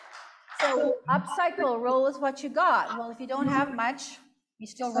So upcycle, roll with what you got. Well, if you don't have much, you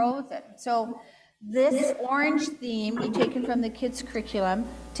still roll with it. So this orange theme we've taken from the kids' curriculum.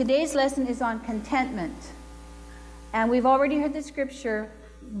 Today's lesson is on contentment. And we've already heard the scripture,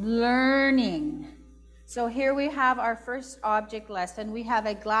 learning. So here we have our first object lesson. We have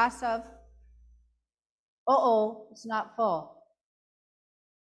a glass of, it's not full.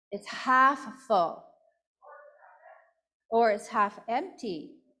 It's half full. Or it's half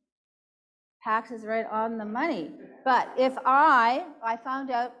empty. Pax is right on the money. But if I found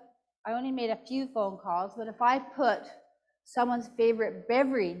out, I only made a few phone calls, but if I put someone's favorite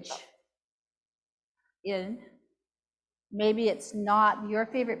beverage in, maybe it's not your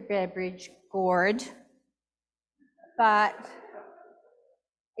favorite beverage, gourd, but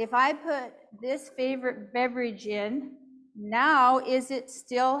if I put this favorite beverage in, now is it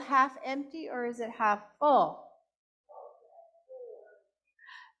still half empty or is it half full?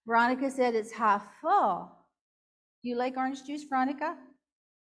 Veronica said it's half full. Do you like orange juice, Veronica?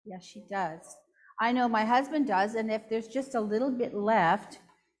 Yes, she does. I know my husband does, and if there's just a little bit left,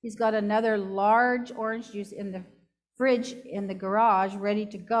 he's got another large orange juice in the fridge in the garage ready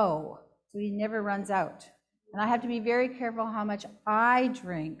to go, so he never runs out. And I have to be very careful how much I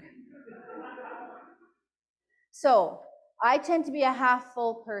drink. So I tend to be a half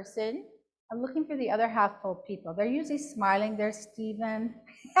full person. I'm looking for the other half full people. They're usually smiling. There's Stephen.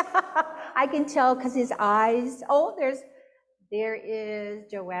 I can tell because his eyes. Oh, there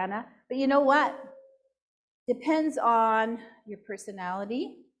is Joanna. But you know what? Depends on your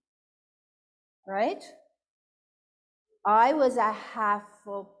personality, right? I was a half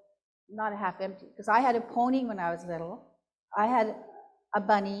full, not a half empty, because I had a pony when I was little. I had a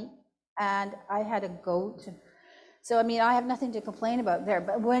bunny and I had a goat. So, I mean, I have nothing to complain about there.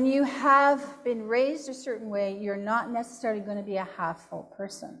 But when you have been raised a certain way, you're not necessarily going to be a half full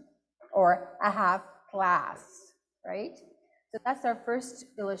person or a half glass, right? So that's our first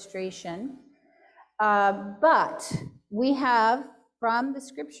illustration. But we have, from the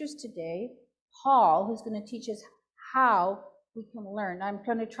scriptures today, Paul, who's going to teach us how we can learn. I'm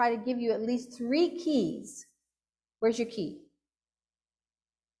going to try to give you at least 3 keys. Where's your key?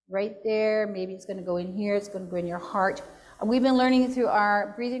 Right there. Maybe it's going to go in here. It's going to go in your heart. And we've been learning through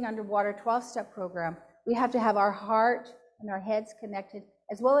our Breathing Underwater 12-step program. We have to have our heart and our heads connected,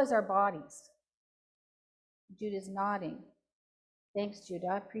 as well as our bodies. Judah's nodding. Thanks, Judah.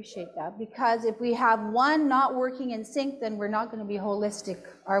 I appreciate that. Because if we have one not working in sync, then we're not going to be holistic,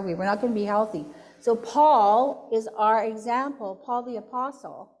 are we? We're not going to be healthy. So Paul is our example, Paul the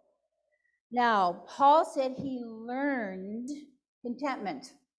Apostle. Now, Paul said he learned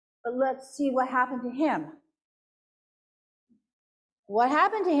contentment. But let's see what happened to him. What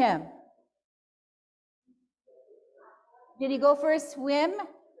happened to him? Did he go for a swim?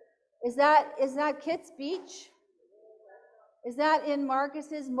 Is that Kitts Beach? Is that in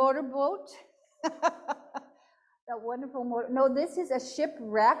Marcus's motorboat? That wonderful motor. No, this is a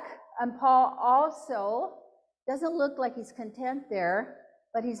shipwreck. And Paul also doesn't look like he's content there,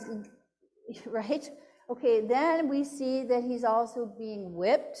 but he's, right? Okay, then we see that he's also being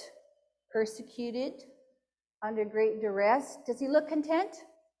whipped, persecuted, under great duress. Does he look content?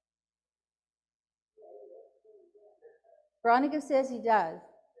 Veronica says he does.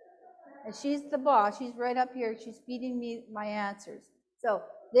 And she's the boss. She's right up here. She's feeding me my answers. So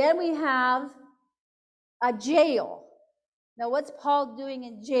then we have a jail. Now, what's Paul doing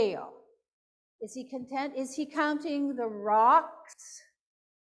in jail? Is he content? Is he counting the rocks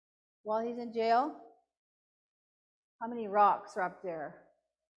while he's in jail? How many rocks are up there?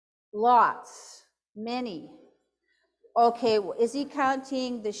 Lots. Many. Okay, is he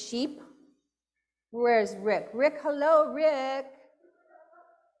counting the sheep? Where's Rick? Rick, hello, Rick.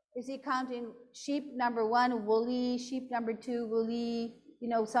 Is he counting sheep number 1, woolly, sheep number 2, woolly? You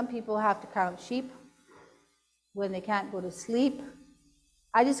know, some people have to count sheep when they can't go to sleep.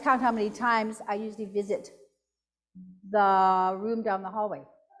 I just count how many times I usually visit the room down the hallway.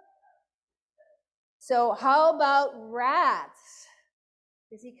 So how about rats?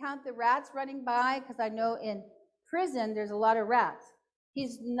 Does he count the rats running by? Because I know in prison there's a lot of rats.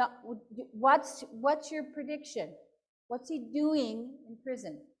 He's not. What's your prediction? What's he doing in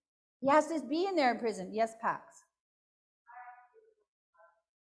prison? He has to be in there in prison. Yes, Pax.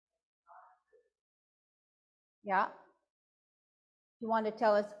 Yeah. You want to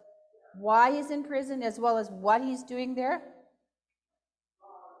tell us why he's in prison as well as what he's doing there?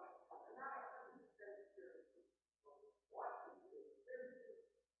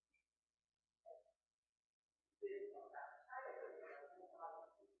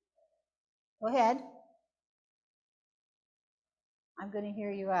 Go ahead. I'm going to hear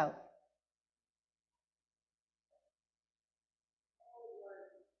you out.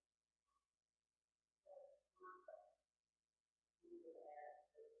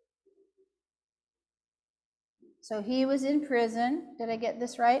 So he was in prison. Did I get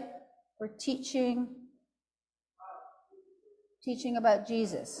this right? For teaching about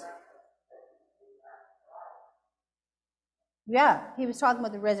Jesus. Yeah, he was talking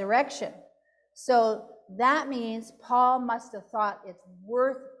about the resurrection. So that means Paul must have thought it's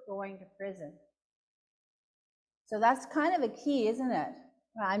worth going to prison. So that's kind of a key, isn't it?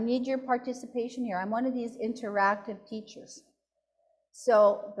 I need your participation here. I'm one of these interactive teachers.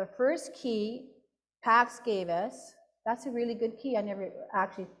 So the first key Pax gave us, that's a really good key. I never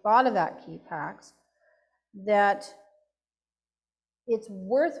actually thought of that key, Pax, that it's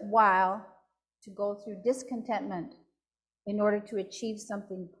worthwhile to go through discontentment in order to achieve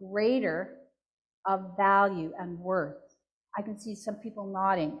something greater of value and worth. I can see some people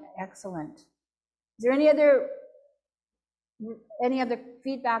nodding. Excellent. Is there any other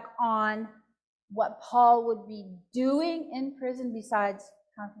feedback on what Paul would be doing in prison besides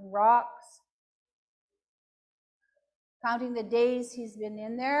counting rocks, counting the days he's been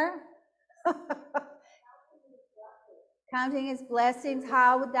in there, counting his blessings?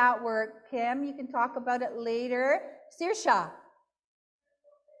 How would that work? Kim, you can talk about it later. Sirsha.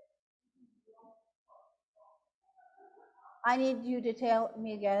 I need you to tell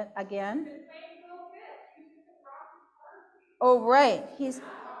me again. Oh, right.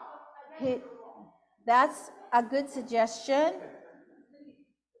 That's a good suggestion.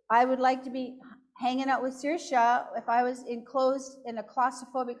 I would like to be hanging out with Sirsha if I was enclosed in a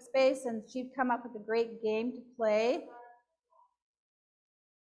claustrophobic space, and she'd come up with a great game to play.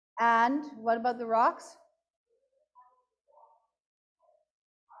 And what about the rocks?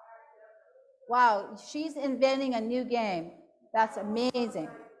 Wow, she's inventing a new game. That's amazing.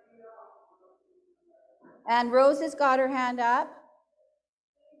 And Rose has got her hand up.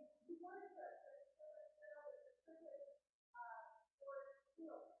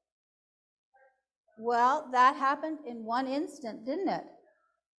 Well, that happened in one instant, didn't it?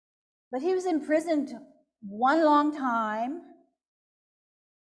 But he was imprisoned one long time,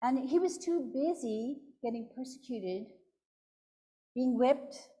 and he was too busy getting persecuted, being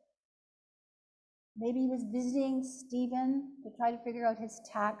whipped. Maybe he was visiting Stephen to try to figure out his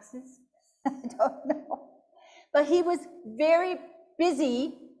taxes. I don't know. But he was very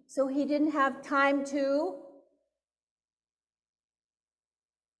busy, so he didn't have time to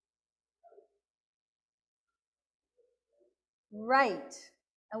write.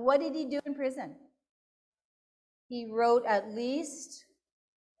 And what did he do in prison? He wrote at least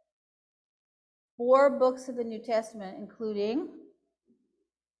 4 books of the New Testament, including,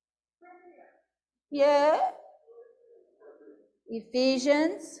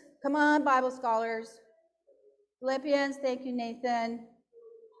 Ephesians. Come on, Bible scholars. Philippians, thank you, Nathan.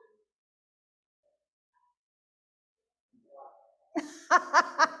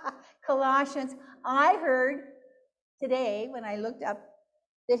 Colossians. I heard today when I looked up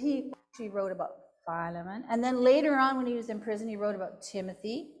that he actually wrote about Philemon. And then later on when he was in prison, he wrote about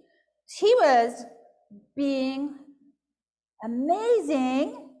Timothy. He was being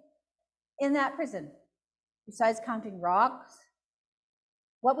amazing in that prison. Besides counting rocks,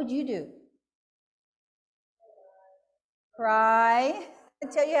 what would you do? Cry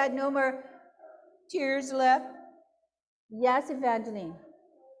until you had no more tears left? Yes, Evangeline.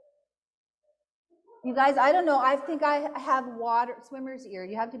 You guys, I don't know. I think I have swimmer's ear.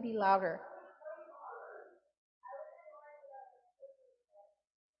 You have to be louder.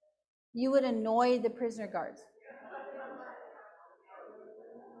 You would annoy the prisoner guards.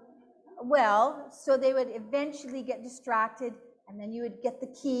 Well, so they would eventually get distracted, and then you would get the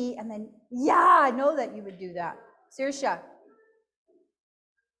key, and then, I know that you would do that. Sirsha.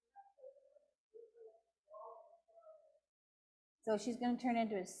 So she's going to turn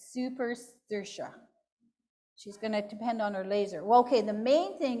into a super Sirsha. She's going to depend on her laser. Well, okay, the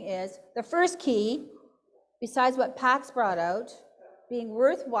main thing is, the first key, besides what Pax brought out, being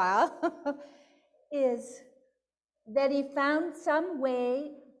worthwhile, is that he found some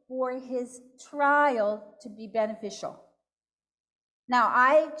way for his trial to be beneficial. Now,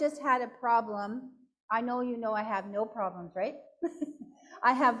 I just had a problem. I know you know I have no problems, right?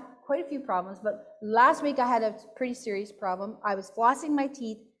 I have quite a few problems, but last week I had a pretty serious problem. I was flossing my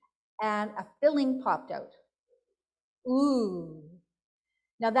teeth and a filling popped out. Ooh.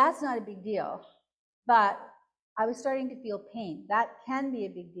 Now that's not a big deal, but I was starting to feel pain. That can be a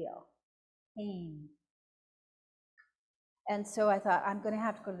big deal. Pain. And so I thought, I'm going to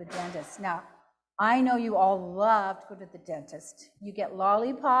have to go to the dentist. Now, I know you all love to go to the dentist. You get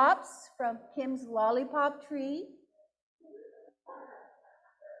lollipops from Kim's lollipop tree.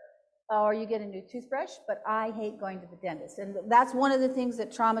 or you get a new toothbrush, but I hate going to the dentist. And that's one of the things that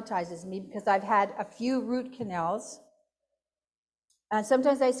traumatizes me, because I've had a few root canals. And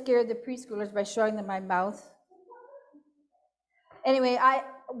sometimes I scare the preschoolers by showing them my mouth. Anyway,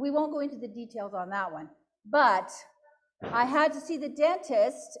 we won't go into the details on that one. But I had to see the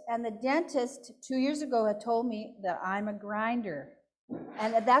dentist, and the dentist 2 years ago had told me that I'm a grinder.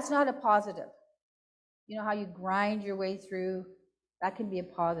 And that's not a positive. You know how you grind your way through? That can be a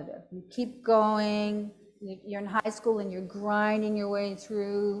positive. You keep going. You're in high school and you're grinding your way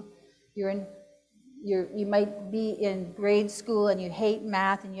through. You might be in grade school and you hate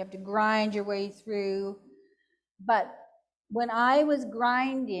math and you have to grind your way through. But when I was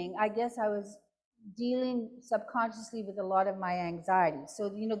grinding, I guess I was dealing subconsciously with a lot of my anxiety.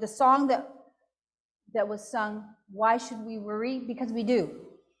 So, you know, the song that was sung, why should we worry? Because we do.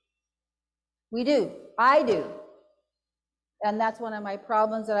 We do. I do. And that's one of my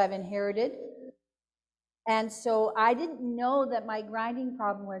problems that I've inherited. And so I didn't know that my grinding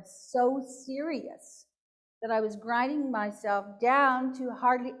problem was so serious that I was grinding myself down to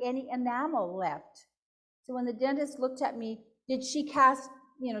hardly any enamel left. So when the dentist looked at me, did she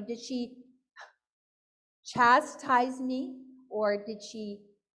chastise me, or did she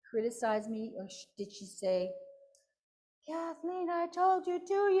criticize me, or did she say, Kathleen, I told you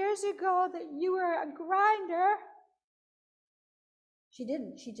 2 years ago that you were a grinder? She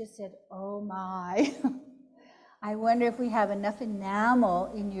didn't. She just said, oh my. I wonder if we have enough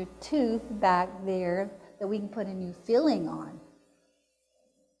enamel in your tooth back there that we can put a new filling on.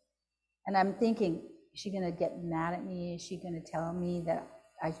 And I'm thinking, is she going to get mad at me? Is she going to tell me that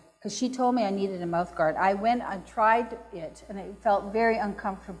because she told me I needed a mouth guard. I went and tried it, and it felt very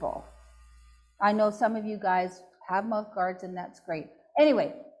uncomfortable. I know some of you guys have mouth guards, and that's great.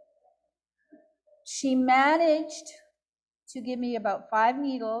 Anyway, she managed to give me about 5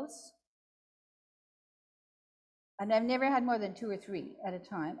 needles, and I've never had more than 2 or 3 at a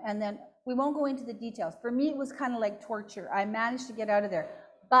time. And then we won't go into the details. For me, it was kind of like torture. I managed to get out of there.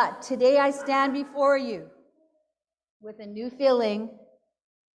 But today I stand before you with a new filling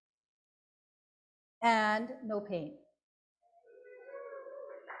and no pain.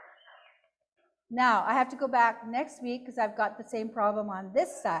 Now, I have to go back next week because I've got the same problem on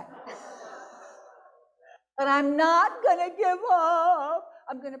this side. But I'm not going to give up.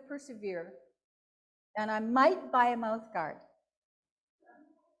 I'm going to persevere. And I might buy a mouth guard.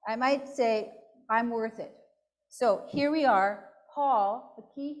 I might say, I'm worth it. So here we are. Paul, the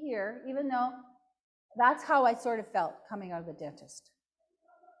key here, even though that's how I sort of felt coming out of the dentist.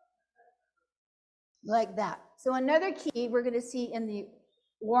 Like that. So another key we're going to see in the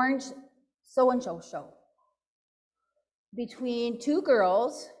orange so-and-so show. Between 2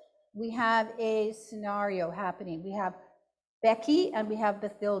 girls, we have a scenario happening. We have Becky and we have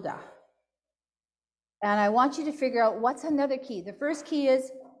Bathilda. And I want you to figure out what's another key. The first key is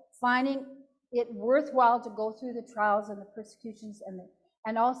finding it worthwhile to go through the trials and the persecutions,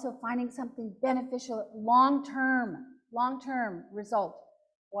 and also finding something beneficial, long-term result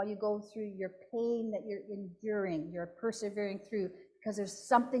while you go through your pain that you're enduring, you're persevering through, because there's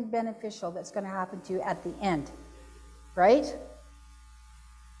something beneficial that's going to happen to you at the end, right?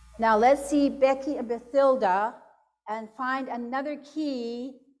 Now let's see Becky and Bathilda and find another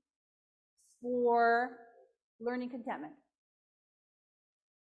key for learning contentment.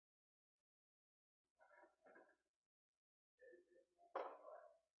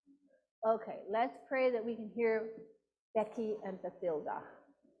 Okay, let's pray that we can hear Becky and Bathilda.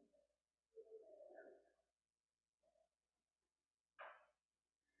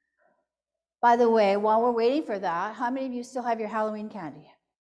 By the way, while we're waiting for that, how many of you still have your Halloween candy?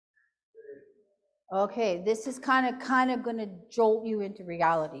 Okay, this is kind of going to jolt you into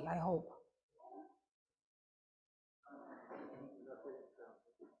reality, I hope.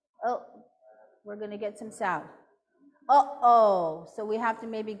 Oh, we're going to get some sound. Uh-oh, so we have to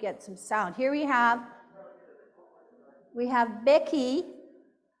maybe get some sound. Here we have Becky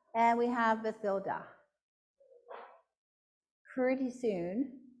and we have Bathilda. Pretty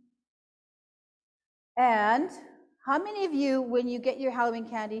soon. And how many of you, when you get your Halloween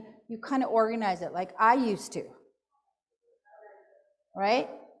candy, you kind of organize it like I used to? Right?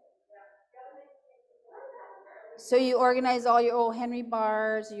 So you organize all your old Henry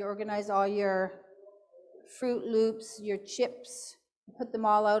bars, you organize all your Fruit Loops, your chips, put them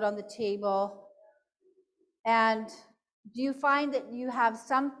all out on the table. And do you find that you have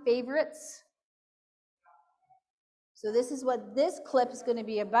some favorites? So this is what this clip is going to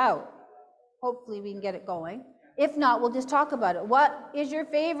be about. Hopefully we can get it going. If not, we'll just talk about it. What is your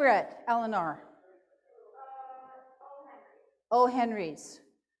favorite, Eleanor? Oh, Henry's.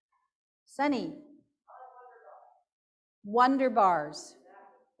 Sunny. Wonder bars.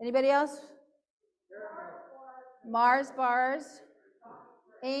 Anybody else? Mars bars.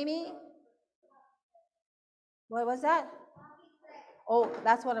 Amy? What was that? Oh,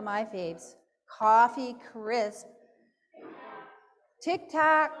 that's one of my faves. Coffee crisp. Tic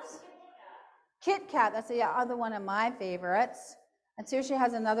Tacs. Kit Kat, that's the other one of my favorites. And Saoirse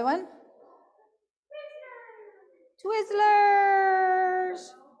has another one. Twizzlers.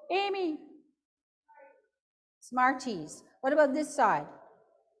 Amy. Smarties. What about this side?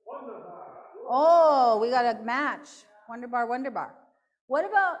 Oh, we got a match. Wonder Bar, Wonder Bar. What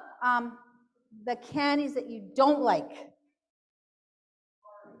about the candies that you don't like?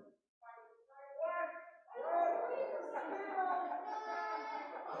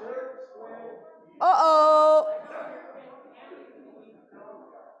 Uh-oh.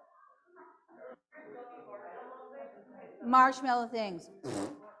 Marshmallow things.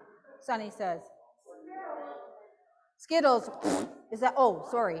 Sunny says. Skittles. Is that, oh,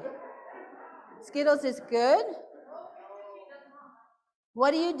 sorry. Skittles is good.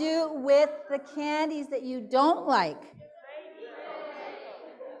 What do you do with the candies that you don't like?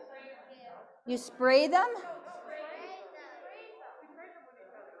 You spray them?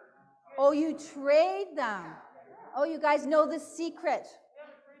 Oh, you trade them. Oh, you guys know the secret.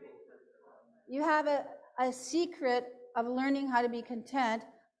 You have a secret of learning how to be content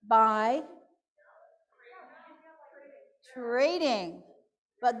by trading.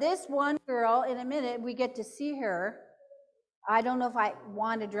 But this one girl, in a minute, we get to see her. I don't know if I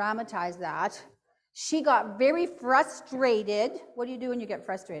want to dramatize that. She got very frustrated. What do you do when you get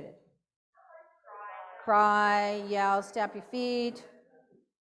frustrated? Cry, yell, stamp your feet,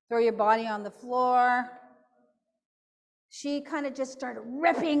 throw your body on the floor. She kind of just started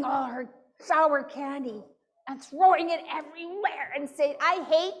ripping all her sour candy and throwing it everywhere and saying, I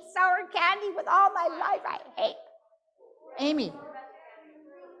hate sour candy with all my life. I hate. Amy.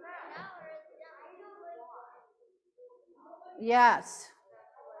 Yes.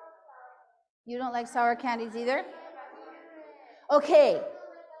 You don't like sour candies either? Okay.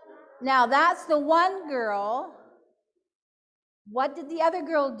 Now that's the one girl. What did the other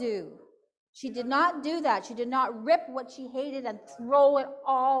girl do? She did not do that. She did not rip what she hated and throw it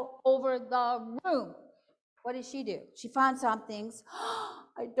all over the room. What did she do? She found some things.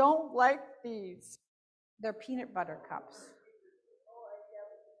 I don't like these. They're peanut butter cups.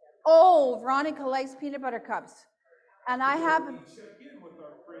 Oh, Veronica likes peanut butter cups. And I have.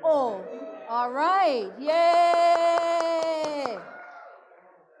 Oh, all right. Yay.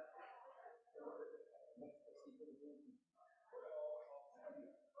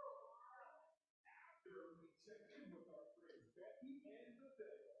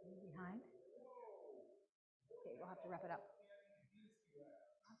 Behind? Okay, we'll have to wrap it up.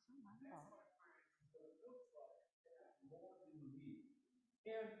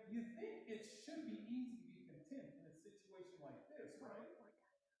 And you think it should be easy to be content in a situation like this, right?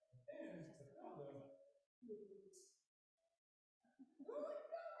 And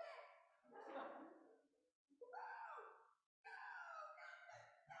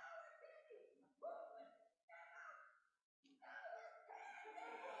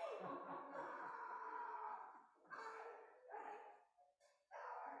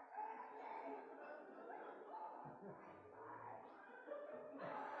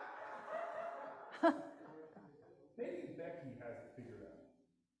maybe Becky has it figured out.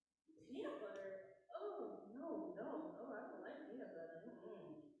 Peanut butter? Oh, no. Oh, I don't like peanut butter.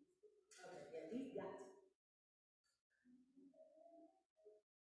 Okay, yeah, he's got to.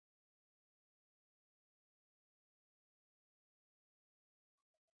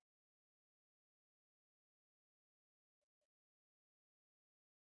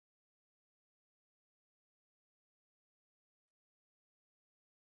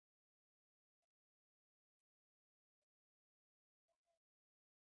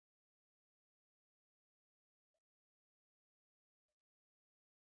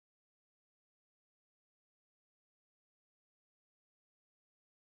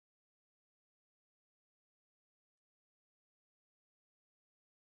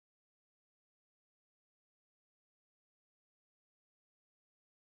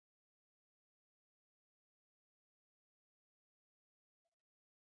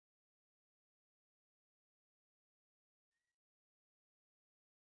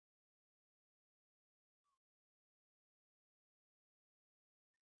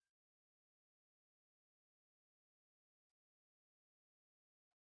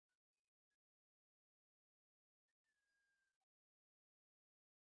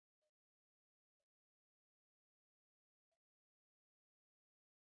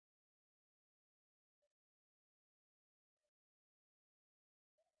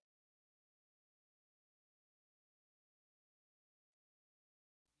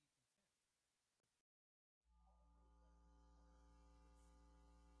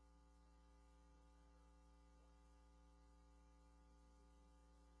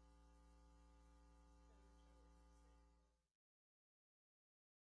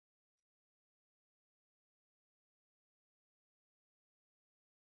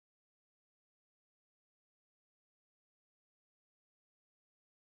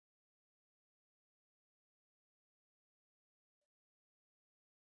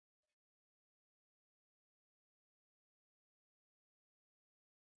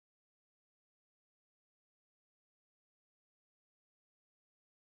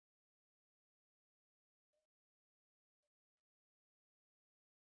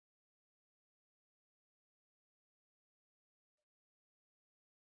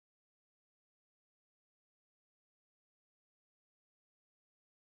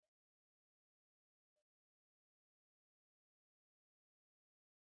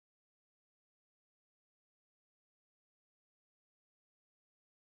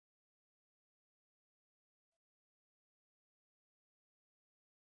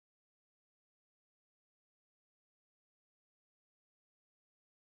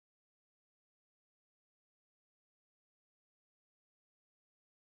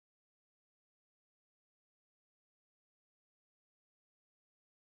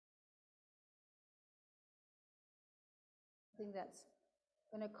 something that's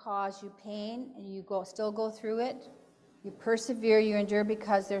going to cause you pain, and you still go through it, you persevere, you endure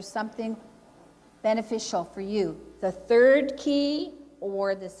because there's something beneficial for you. The third key,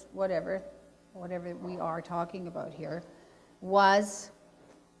 or this whatever we are talking about here, was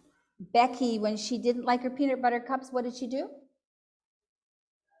Becky, when she didn't like her peanut butter cups, what did she do?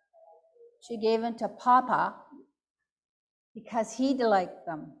 She gave them to Papa because he liked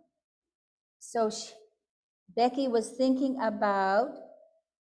them. So Becky was thinking about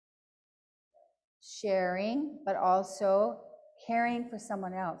sharing, but also caring for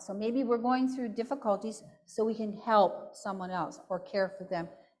someone else. So maybe we're going through difficulties so we can help someone else or care for them.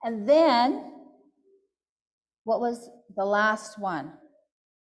 And then, what was the last one?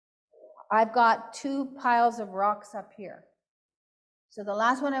 I've got 2 piles of rocks up here. So the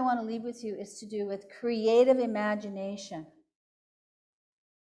last one I want to leave with you is to do with creative imagination.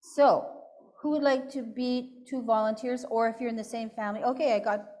 So, who would like to be 2 volunteers, or if you're in the same family? Okay,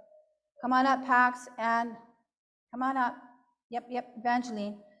 come on up, Pax, and come on up. Yep,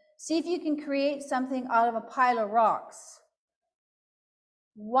 Evangeline. See if you can create something out of a pile of rocks.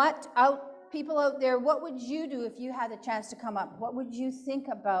 People out there, what would you do if you had the chance to come up? What would you think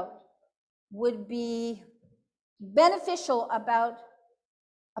about would be beneficial about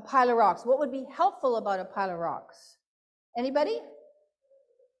a pile of rocks? What would be helpful about a pile of rocks? Anybody?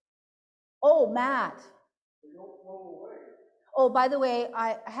 Oh, Matt. They don't blow away. Oh, by the way,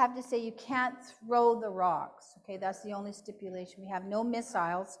 I have to say you can't throw the rocks. Okay, that's the only stipulation. We have no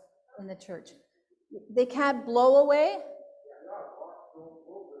missiles in the church. They can't blow away? Yeah, rocks don't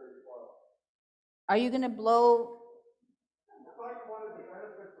blow very far. Are you going to blow? I thought you wanted the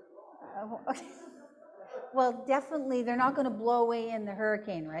benefits of rocks. Okay. Well, definitely, they're not going to blow away in the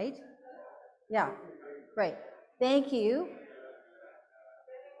hurricane, right? Yeah, right. Thank you.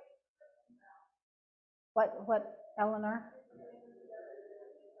 What, Eleanor?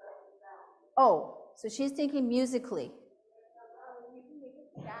 Oh, so she's thinking musically.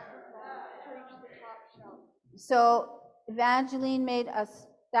 So Evangeline made a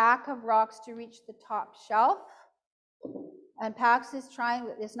stack of rocks to reach the top shelf. And Pax is trying,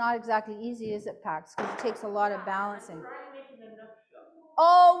 it's not exactly easy, is it, Pax? Because it takes a lot of balancing.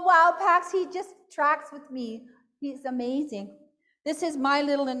 Oh, wow, Pax, he just tracks with me. He's amazing. This is my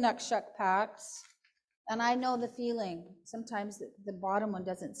little Inukshuk, Pax. And I know the feeling. Sometimes the bottom one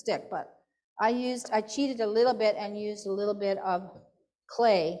doesn't stick, but I cheated a little bit and used a little bit of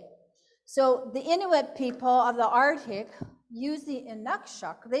clay. So the Inuit people of the Arctic use the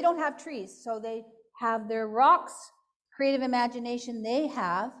Inukshuk. They don't have trees, so they have their rocks, creative imagination they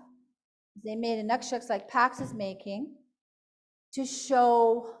have. They made Inukshuks like Pax is making to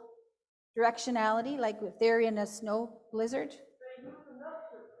show directionality, like if they're in a snow blizzard.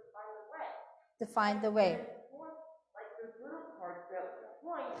 To find the way.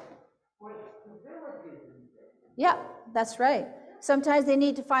 Yeah, that's right. Sometimes they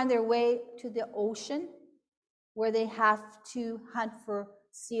need to find their way to the ocean where they have to hunt for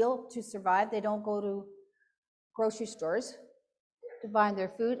seal to survive. They don't go to grocery stores to find their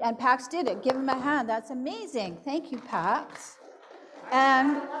food. And Pax did it. Give him a hand. That's amazing. Thank you, Pax.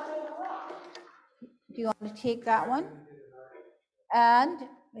 And do you want to take that one? And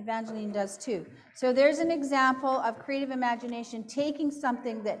Evangeline does too. So there's an example of creative imagination, taking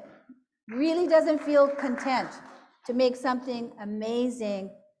something that really doesn't feel content to make something amazing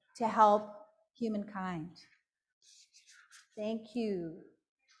to help humankind. Thank you.